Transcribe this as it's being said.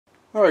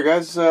Alright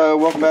guys,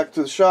 welcome back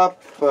to the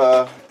shop.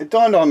 It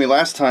dawned on me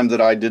last time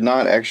that I did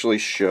not actually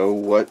show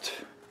what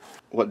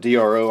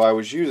DRO I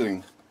was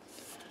using.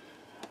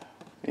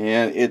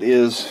 And it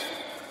is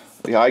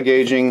the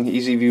iGaging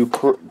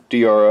EasyView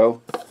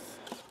DRO.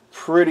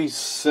 Pretty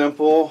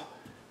simple.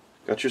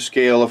 Got your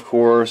scale, of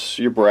course,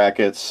 your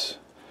brackets,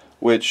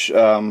 which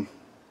I've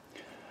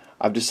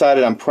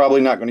decided I'm probably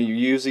not going to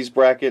use these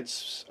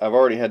brackets. I've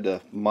already had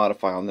to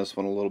modify on this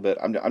one a little bit.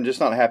 I'm just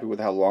not happy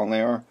with how long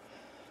they are.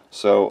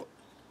 So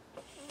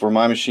for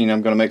my machine,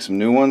 I'm going to make some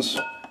new ones.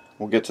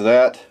 We'll get to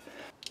that.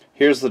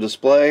 Here's the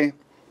display.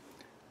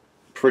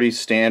 Pretty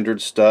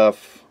standard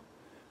stuff.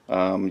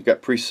 You've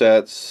got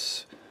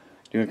presets,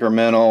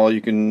 incremental.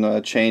 You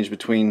can change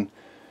between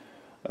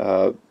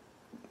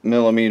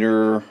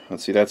millimeter.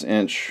 Let's see, that's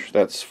inch.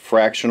 That's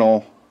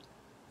fractional,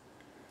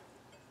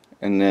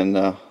 and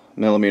then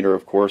millimeter,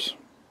 of course.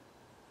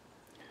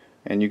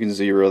 And you can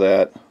zero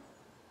that.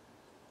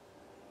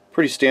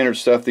 Pretty standard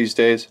stuff these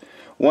days.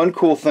 One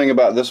cool thing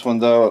about this one,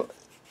 though,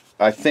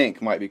 I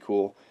think might be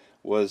cool,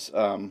 was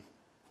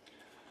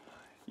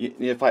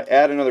if I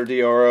add another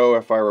DRO,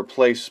 if I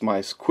replace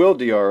my quill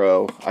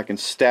DRO, I can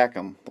stack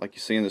them like you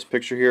see in this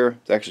picture here.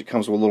 It actually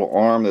comes with a little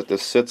arm that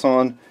this sits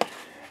on,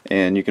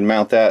 and you can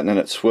mount that, and then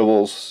it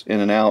swivels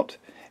in and out,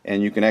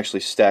 and you can actually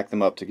stack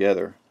them up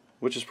together,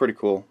 which is pretty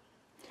cool.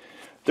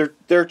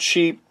 They're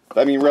cheap.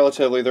 I mean,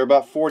 relatively, they're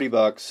about 40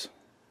 bucks,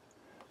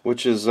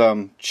 which is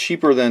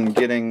cheaper than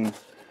getting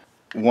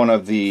one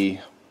of the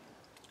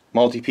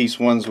multi-piece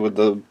ones with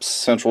the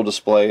central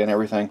display and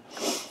everything.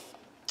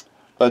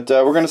 But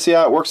we're going to see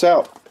how it works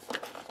out.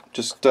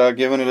 Just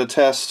giving it a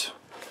test.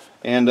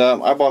 And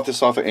I bought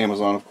this off of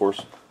Amazon, of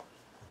course.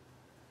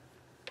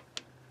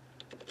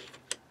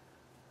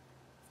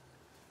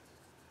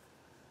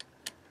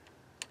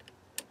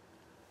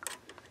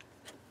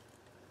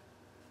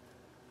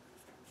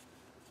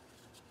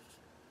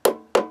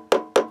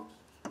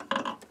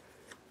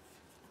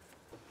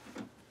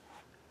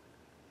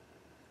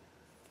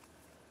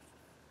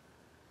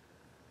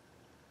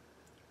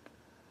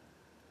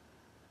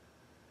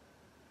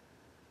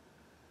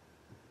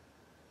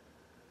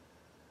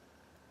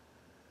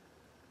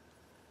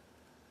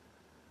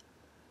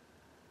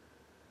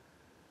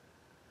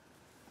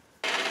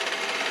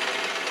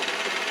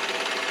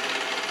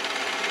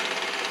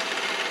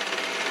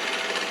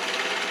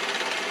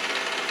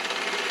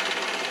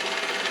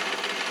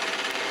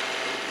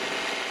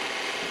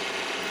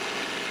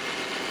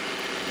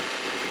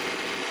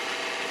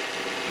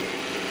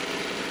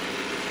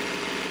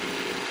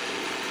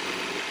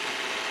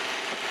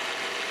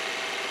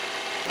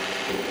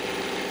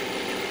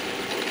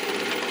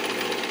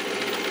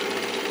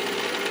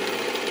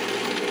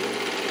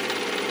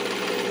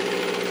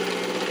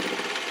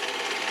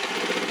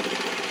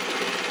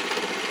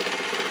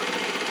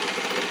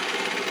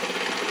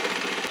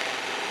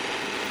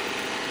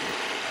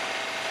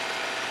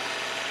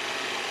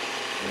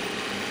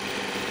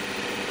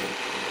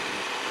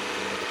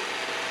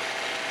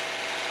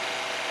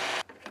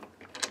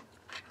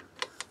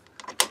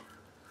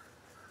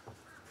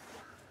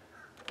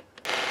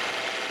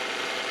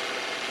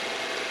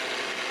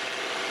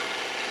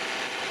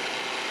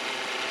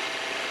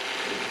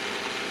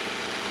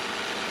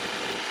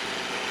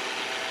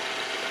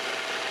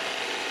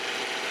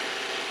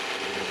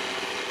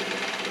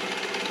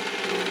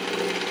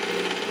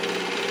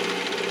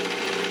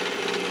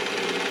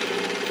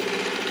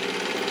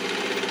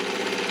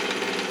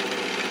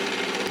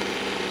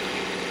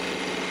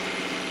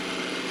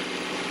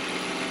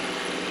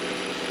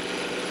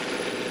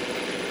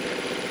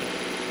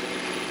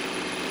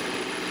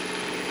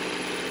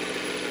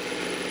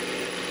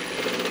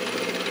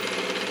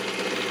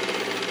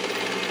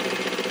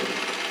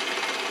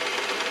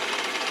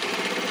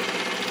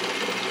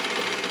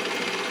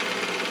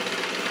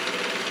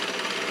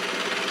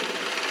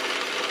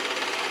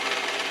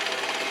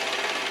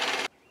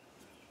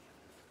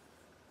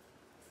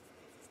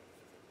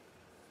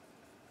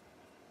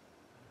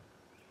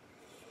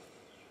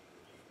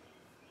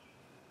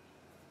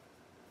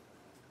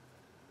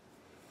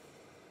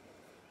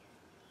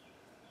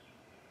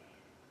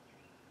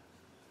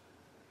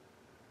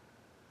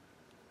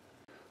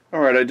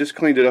 Alright, I just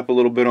cleaned it up a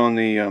little bit on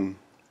the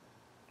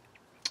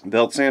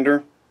belt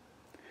sander,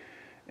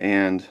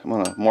 and I'm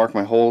going to mark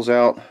my holes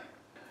out.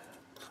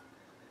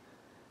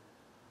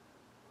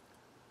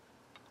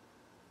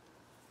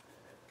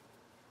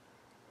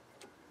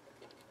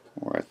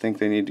 Where I think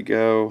they need to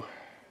go.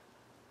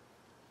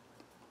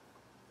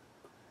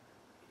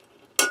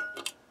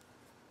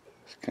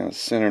 Just kind of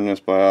centering this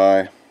by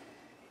eye.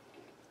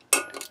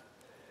 It's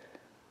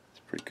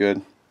pretty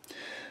good.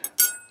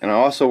 And I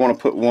also want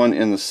to put one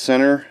in the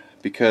center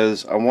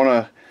because I want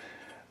to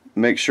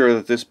make sure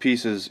that this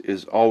piece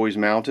is always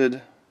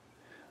mounted.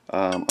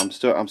 I'm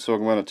still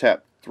going to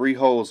tap 3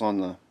 holes on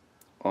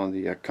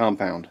the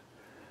compound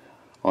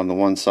on the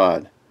one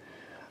side.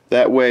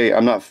 That way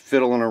I'm not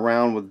fiddling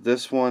around with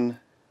this one,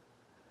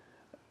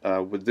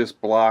 with this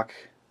block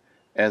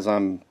as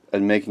I'm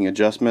making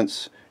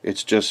adjustments.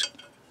 It's just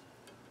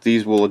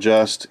these will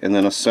adjust, and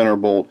then a center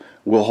bolt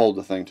will hold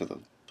the thing to the.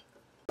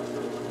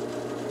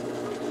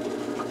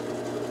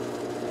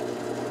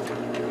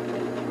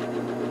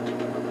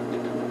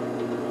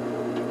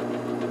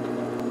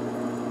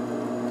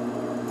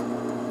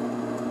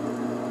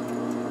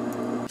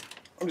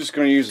 I'm just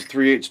going to use a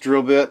 3/8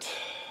 drill bit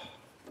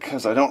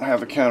because I don't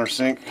have a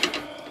countersink.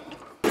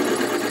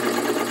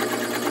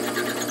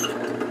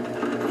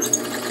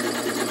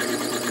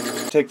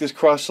 Take this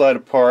cross slide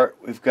apart.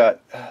 We've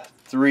got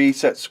 3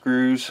 set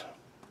screws,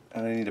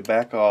 and I need to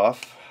back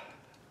off.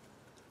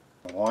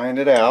 Wind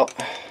it out,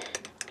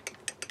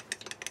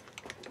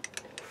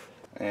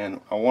 and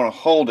I want to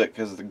hold it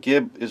because the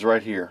gib is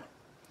right here.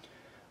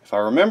 If I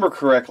remember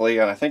correctly,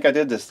 and I think I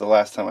did this the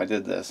last time I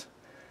did this,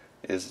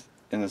 is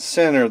in the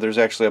center there's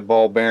actually a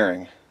ball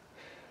bearing,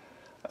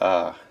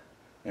 and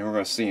we're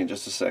going to see in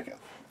just a second.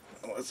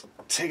 Let's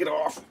take it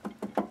off,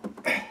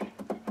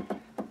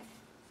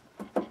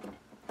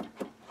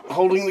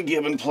 holding the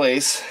gib in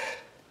place.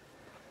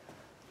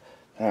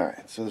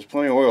 Alright, so there's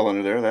plenty of oil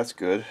under there, that's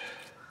good.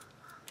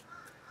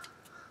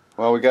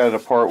 While we got it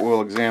apart,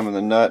 we'll examine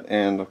the nut,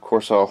 and of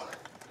course I'll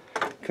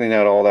clean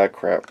out all that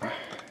crap.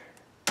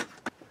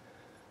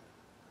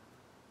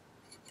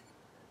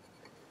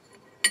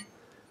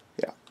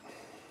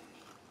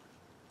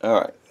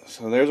 Alright,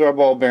 so there's our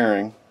ball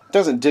bearing. It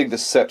doesn't dig the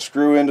set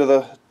screw into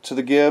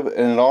the gib,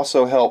 and it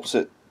also helps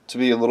it to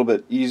be a little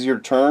bit easier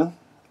to turn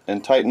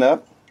and tighten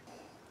up,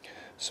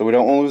 so we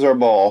don't want to lose our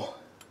ball.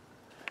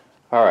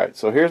 Alright,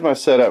 so here's my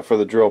setup for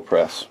the drill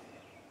press.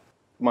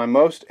 My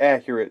most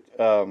accurate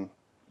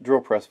drill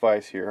press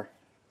vise here.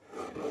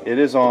 It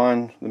is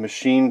on the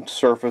machined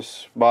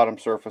surface, bottom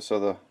surface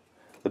of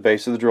the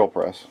base of the drill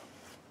press.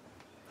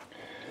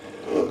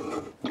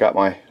 Got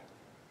my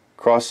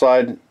cross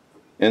slide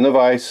in the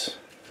vise,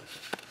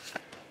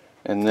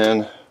 and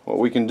then what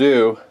we can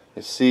do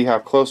is see how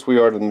close we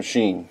are to the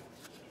machine.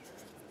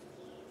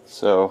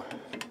 So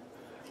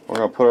we're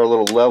going to put our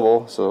little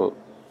level, so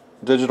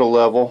digital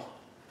level.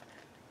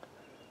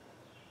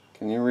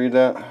 Can you read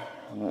that?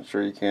 I'm not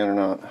sure you can or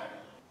not.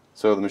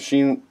 So the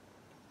machine,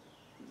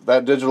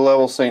 that digital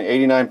level is saying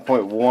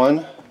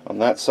 89.1 on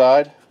that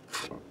side.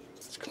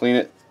 Let's clean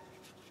it,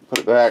 put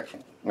it back,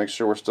 make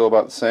sure we're still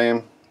about the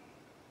same.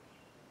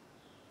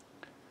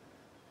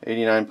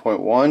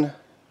 89.1.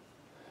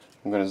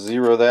 I'm going to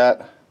 0 that,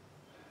 and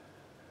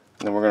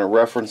then we're going to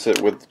reference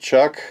it with the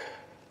chuck,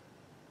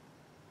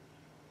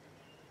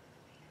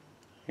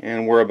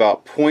 and we're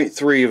about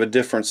 0.3 of a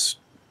difference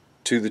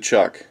to the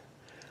chuck.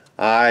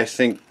 I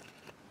think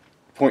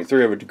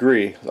 0.3 of a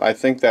degree. I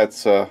think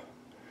that's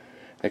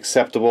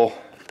acceptable.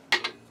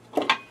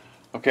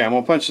 Okay, I'm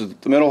going to punch the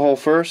middle hole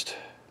first,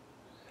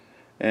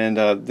 and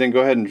then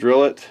go ahead and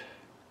drill it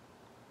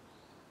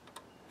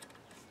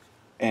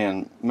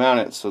and mount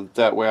it, so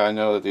that way I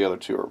know that the other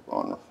two are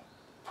on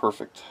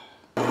perfect.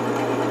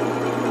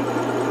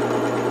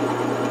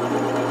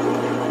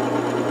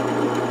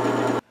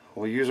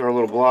 We'll use our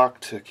little block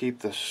to keep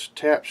the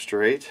tap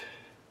straight,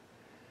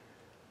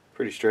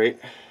 pretty straight.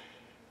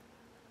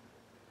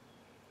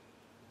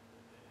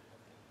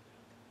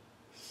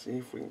 See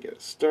if we can get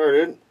it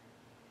started.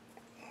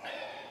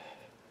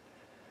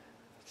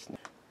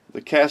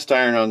 The cast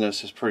iron on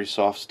this is pretty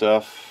soft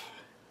stuff,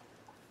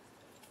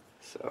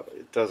 so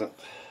it doesn't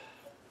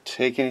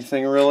take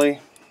anything really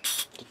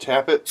to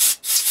tap it.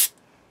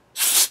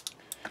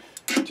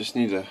 Just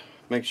need to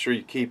make sure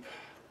you keep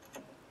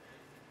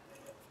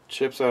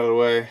chips out of the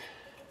way.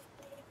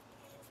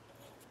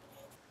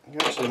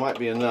 Actually, might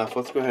be enough.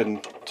 Let's go ahead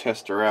and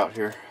test her out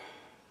here.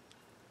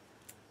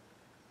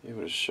 Give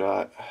it a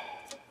shot.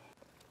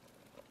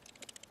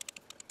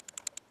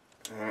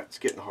 Alright, it's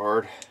getting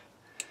hard.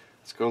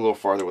 Let's go a little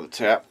farther with a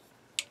tap.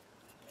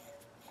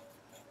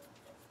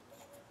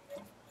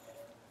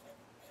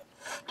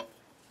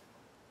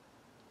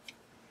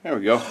 There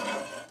we go.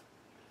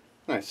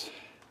 Nice.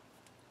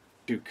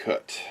 Do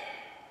cut.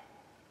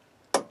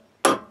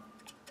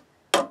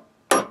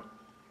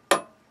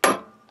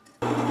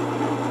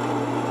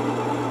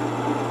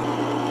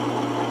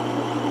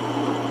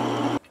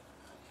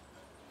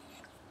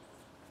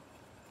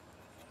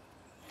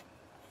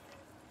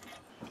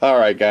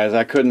 Alright guys,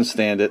 I couldn't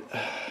stand it.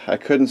 I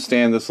couldn't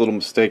stand this little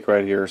mistake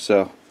right here,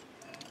 so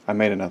I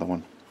made another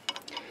one.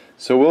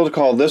 So we'll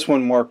call this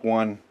one Mark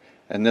 1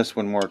 and this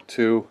one Mark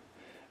 2,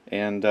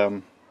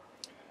 and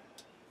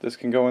this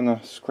can go in the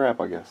scrap,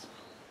 I guess.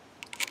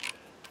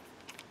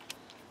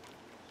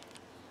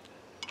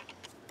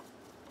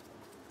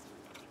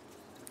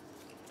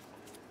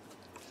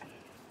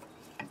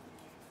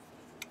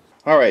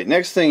 Alright,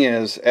 next thing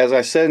is, as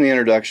I said in the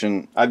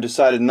introduction, I've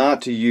decided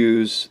not to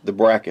use the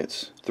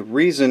brackets. The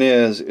reason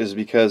is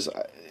because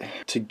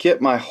to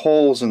get my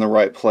holes in the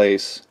right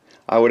place,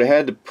 I would have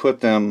had to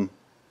put them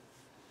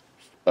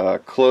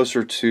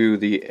closer to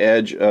the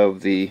edge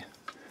of the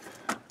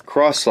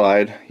cross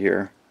slide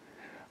here,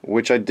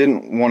 which I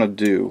didn't want to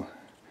do.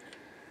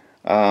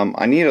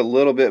 I need a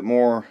little bit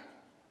more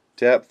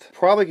depth.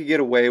 Probably could get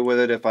away with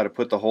it if I'd have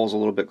put the holes a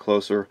little bit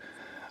closer,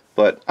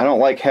 but I don't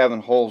like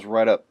having holes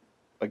right up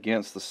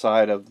against the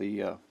side of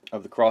the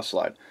cross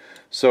slide.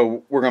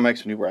 So we're gonna make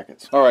some new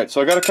brackets. All right,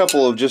 so I got a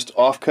couple of just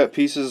offcut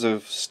pieces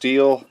of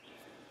steel.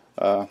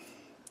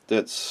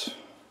 That's,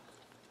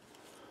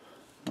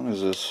 what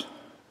is this?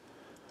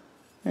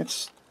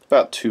 It's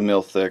about 2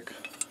 mil thick,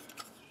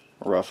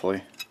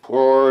 roughly,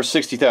 or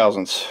 60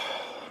 thousandths,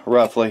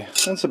 roughly.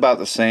 That's about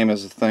the same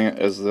as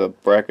the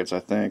brackets, I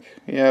think.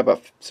 Yeah,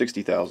 about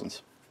 60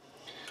 thousandths.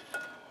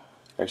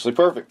 Actually,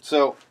 perfect.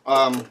 So,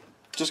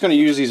 just going to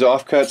use these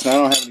offcuts, and I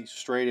don't have any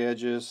straight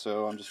edges,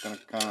 so I'm just going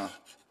to kind of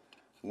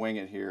wing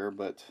it here.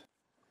 But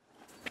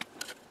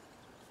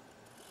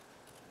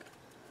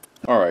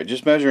all right,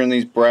 just measuring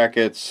these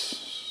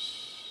brackets.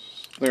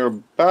 They're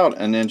about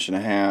 1.5 inches,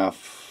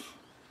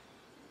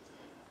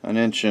 1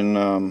 inch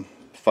and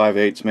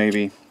 5/8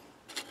 maybe.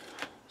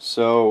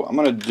 So I'm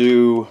going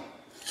to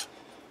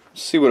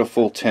see what a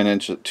full 2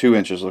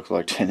 inches looks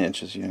like. 10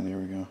 inches, yeah, there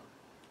we go.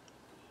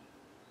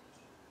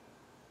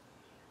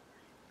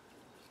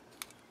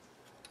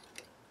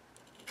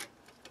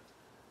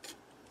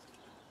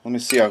 Let me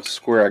see how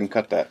square I can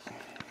cut that.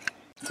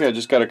 Okay, I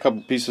just got a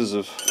couple pieces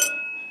of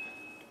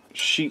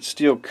sheet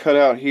steel cut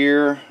out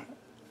here.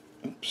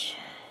 Oops.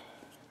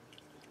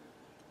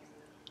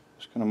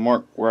 Just going to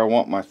mark where I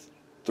want my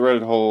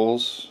threaded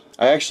holes.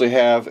 I actually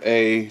have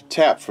a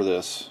tap for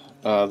this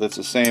that's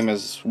the same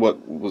as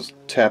what was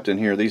tapped in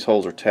here. These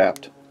holes are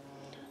tapped.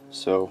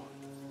 So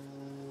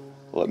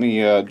let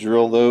me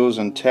drill those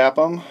and tap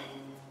them.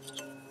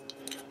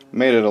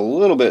 Made it a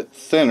little bit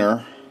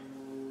thinner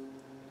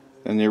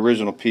than the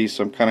original piece,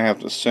 so I'm kind of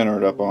having to center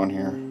it up on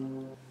here.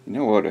 You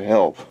know what would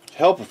help?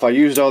 Help if I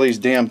used all these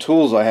damn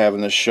tools I have in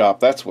this shop.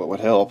 That's what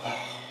would help.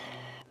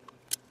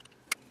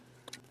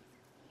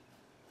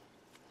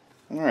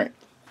 Alright.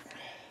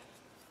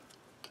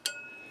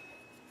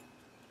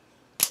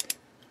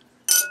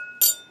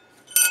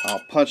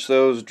 I'll punch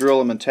those, drill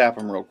them, and tap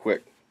them real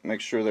quick. Make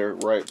sure they're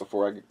right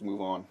before I move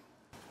on.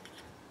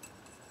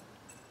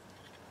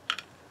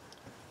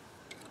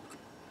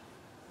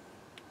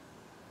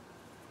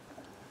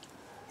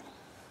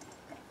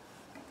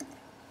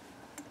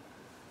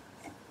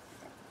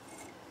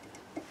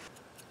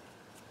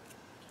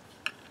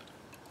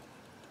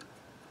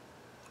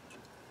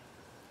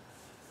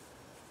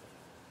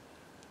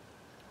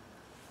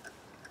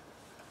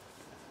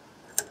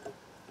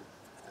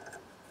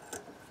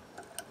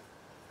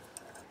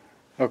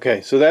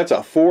 Okay, so that's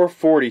a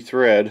 440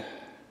 thread,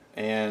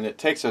 and it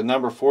takes a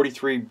number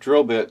 43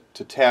 drill bit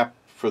to tap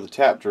for the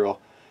tap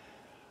drill,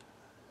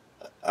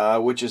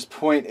 which is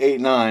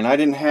 0.89. I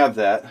didn't have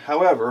that.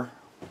 However,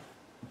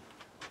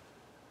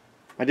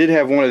 I did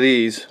have one of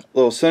these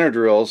little center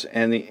drills,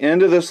 and the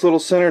end of this little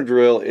center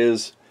drill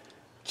is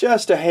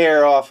just a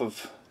hair off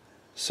of,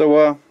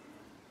 so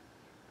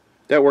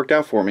that worked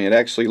out for me. It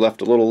actually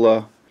left a little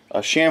a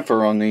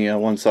chamfer on the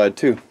one side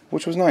too,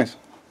 which was nice.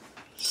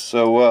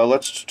 So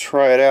let's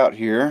try it out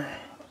here.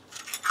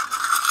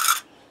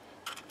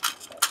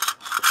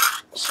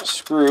 So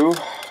screw.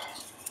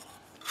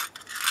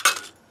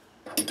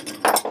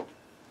 I'll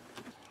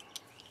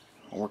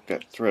work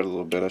that thread a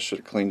little bit. I should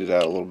have cleaned it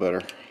out a little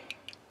better.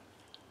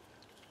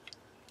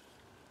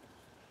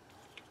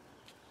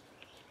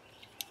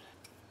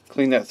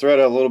 Clean that thread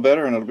out a little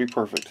better and it'll be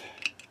perfect.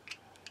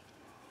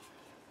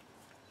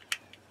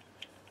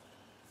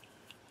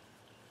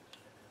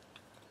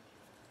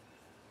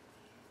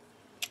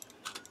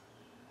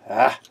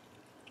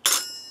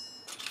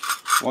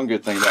 One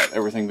good thing about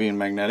everything being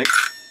magnetic.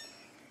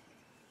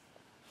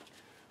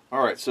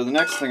 Alright, so the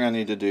next thing I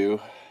need to do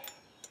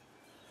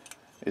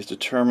is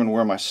determine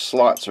where my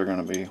slots are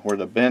going to be, where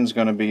the bend's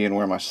going to be and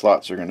where my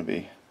slots are going to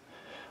be.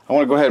 I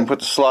want to go ahead and put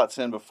the slots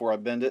in before I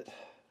bend it.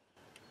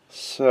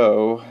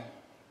 So, I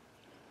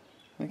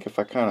think if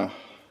I kind of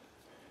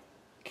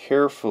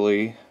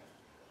carefully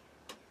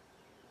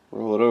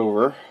roll it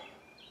over,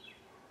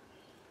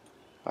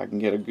 I can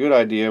get a good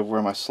idea of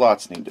where my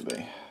slots need to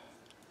be.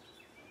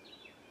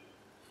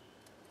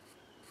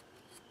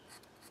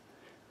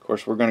 Of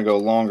course, we're going to go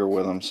longer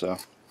with them, so.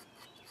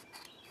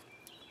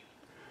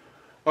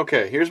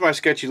 Okay, here's my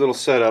sketchy little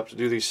setup to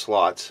do these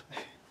slots.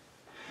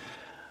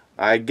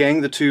 I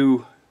ganged the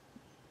two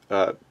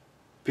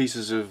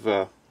pieces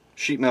of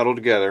sheet metal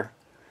together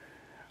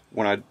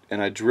and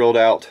I drilled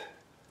out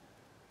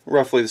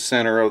roughly the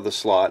center of the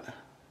slot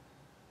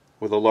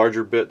with a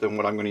larger bit than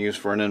what I'm going to use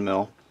for an end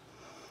mill.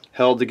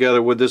 Held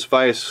together with this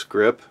vise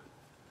grip.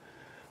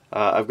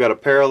 I've got a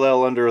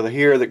parallel under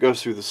here that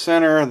goes through the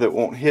center that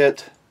won't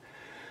hit.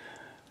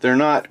 They're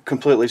not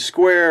completely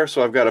square,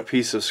 so I've got a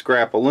piece of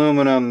scrap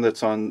aluminum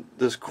that's on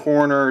this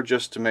corner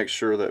just to make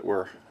sure that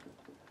we're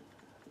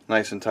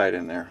nice and tight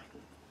in there.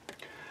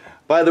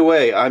 By the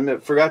way, I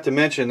forgot to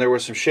mention there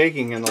was some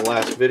shaking in the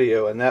last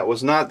video, and that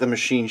was not the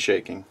machine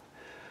shaking.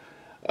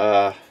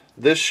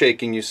 This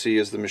shaking you see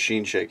is the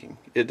machine shaking.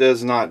 It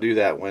does not do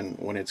that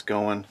when it's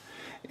going,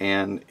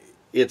 and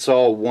it's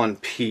all one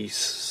piece,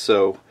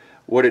 so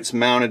what it's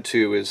mounted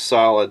to is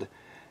solid,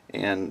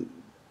 and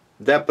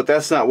but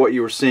that's not what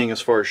you were seeing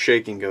as far as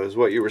shaking goes.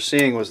 What you were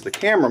seeing was the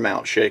camera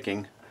mount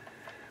shaking,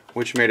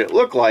 which made it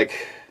look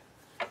like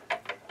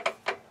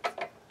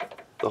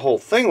the whole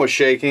thing was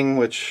shaking,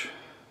 which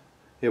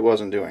it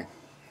wasn't doing.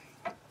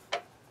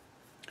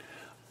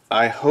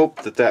 I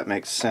hope that that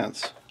makes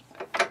sense.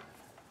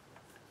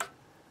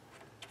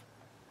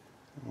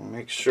 We'll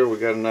make sure we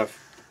got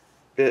enough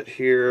bit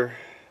here.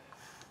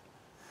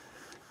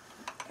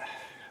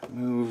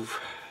 Move.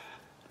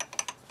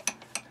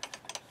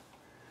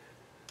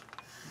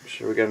 Make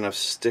sure we got enough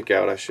stick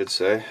out, I should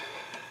say.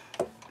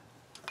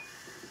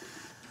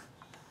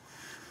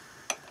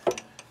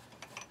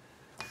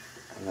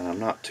 And then I'm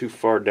not too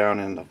far down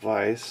in the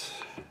vise.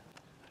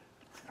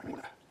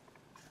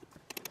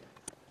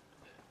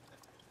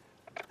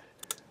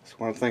 That's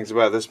one of the things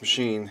about this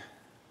machine.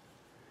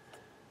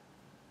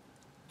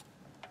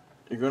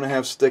 You're going to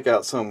have stick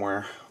out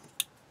somewhere.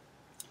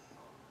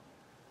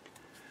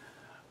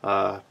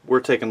 We're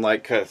taking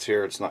light cuts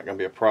here. It's not going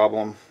to be a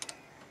problem.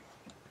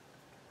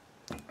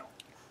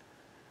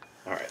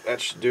 Alright, that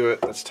should do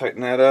it. Let's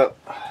tighten that up.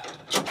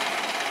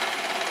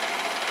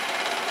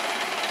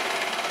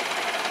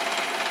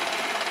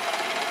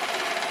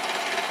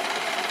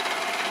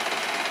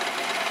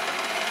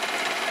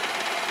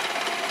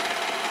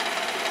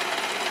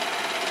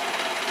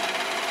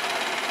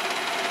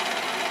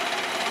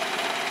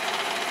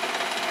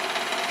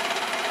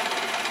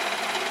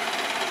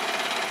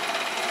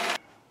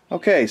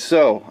 Okay,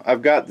 so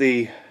I've got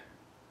the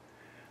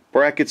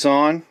brackets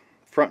on,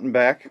 front and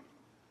back,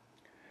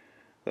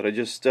 that I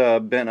just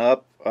bent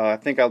up. I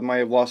think I might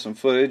have lost some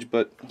footage,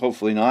 but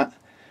hopefully not,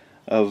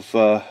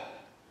 of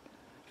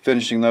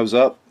finishing those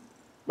up.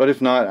 But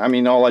if not, I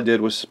mean, all I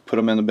did was put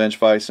them in the bench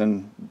vise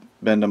and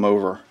bend them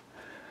over.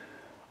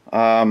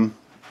 Got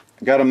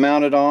them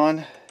mounted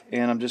on,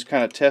 and I'm just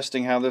kind of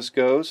testing how this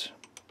goes.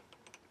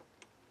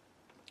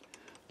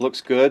 Looks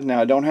good.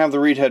 Now, I don't have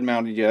the reed head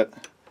mounted yet.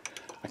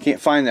 I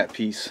can't find that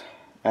piece.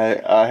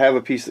 I have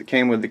a piece that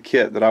came with the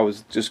kit that I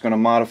was just going to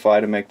modify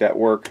to make that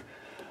work,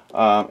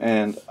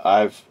 and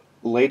I've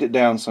laid it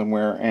down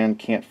somewhere and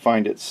can't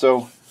find it.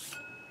 So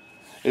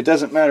it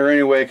doesn't matter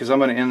anyway, because I'm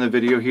going to end the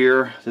video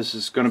here. This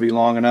is going to be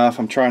long enough.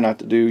 I'm trying not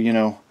to do, you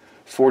know,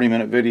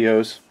 40-minute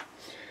videos,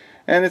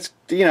 and it's,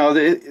 you know,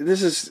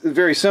 this is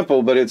very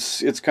simple, but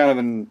it's kind of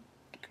an,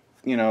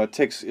 you know, it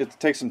takes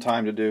some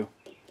time to do,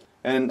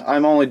 and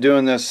I'm only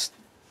doing this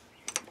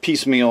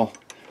piecemeal,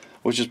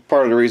 which is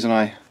part of the reason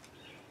I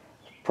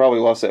probably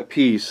lost that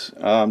piece.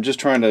 I'm just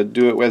trying to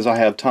do it as I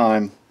have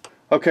time.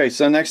 Okay,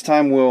 so next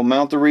time we'll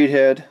mount the reed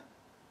head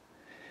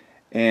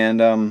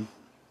and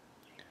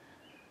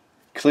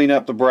clean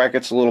up the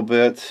brackets a little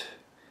bit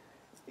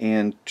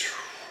and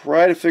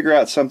try to figure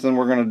out something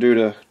we're going to do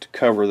to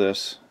cover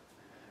this.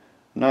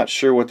 Not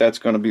sure what that's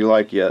going to be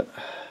like yet.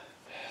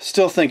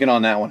 Still thinking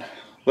on that one.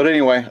 But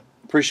anyway,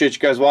 appreciate you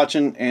guys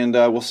watching, and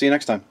we'll see you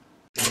next time.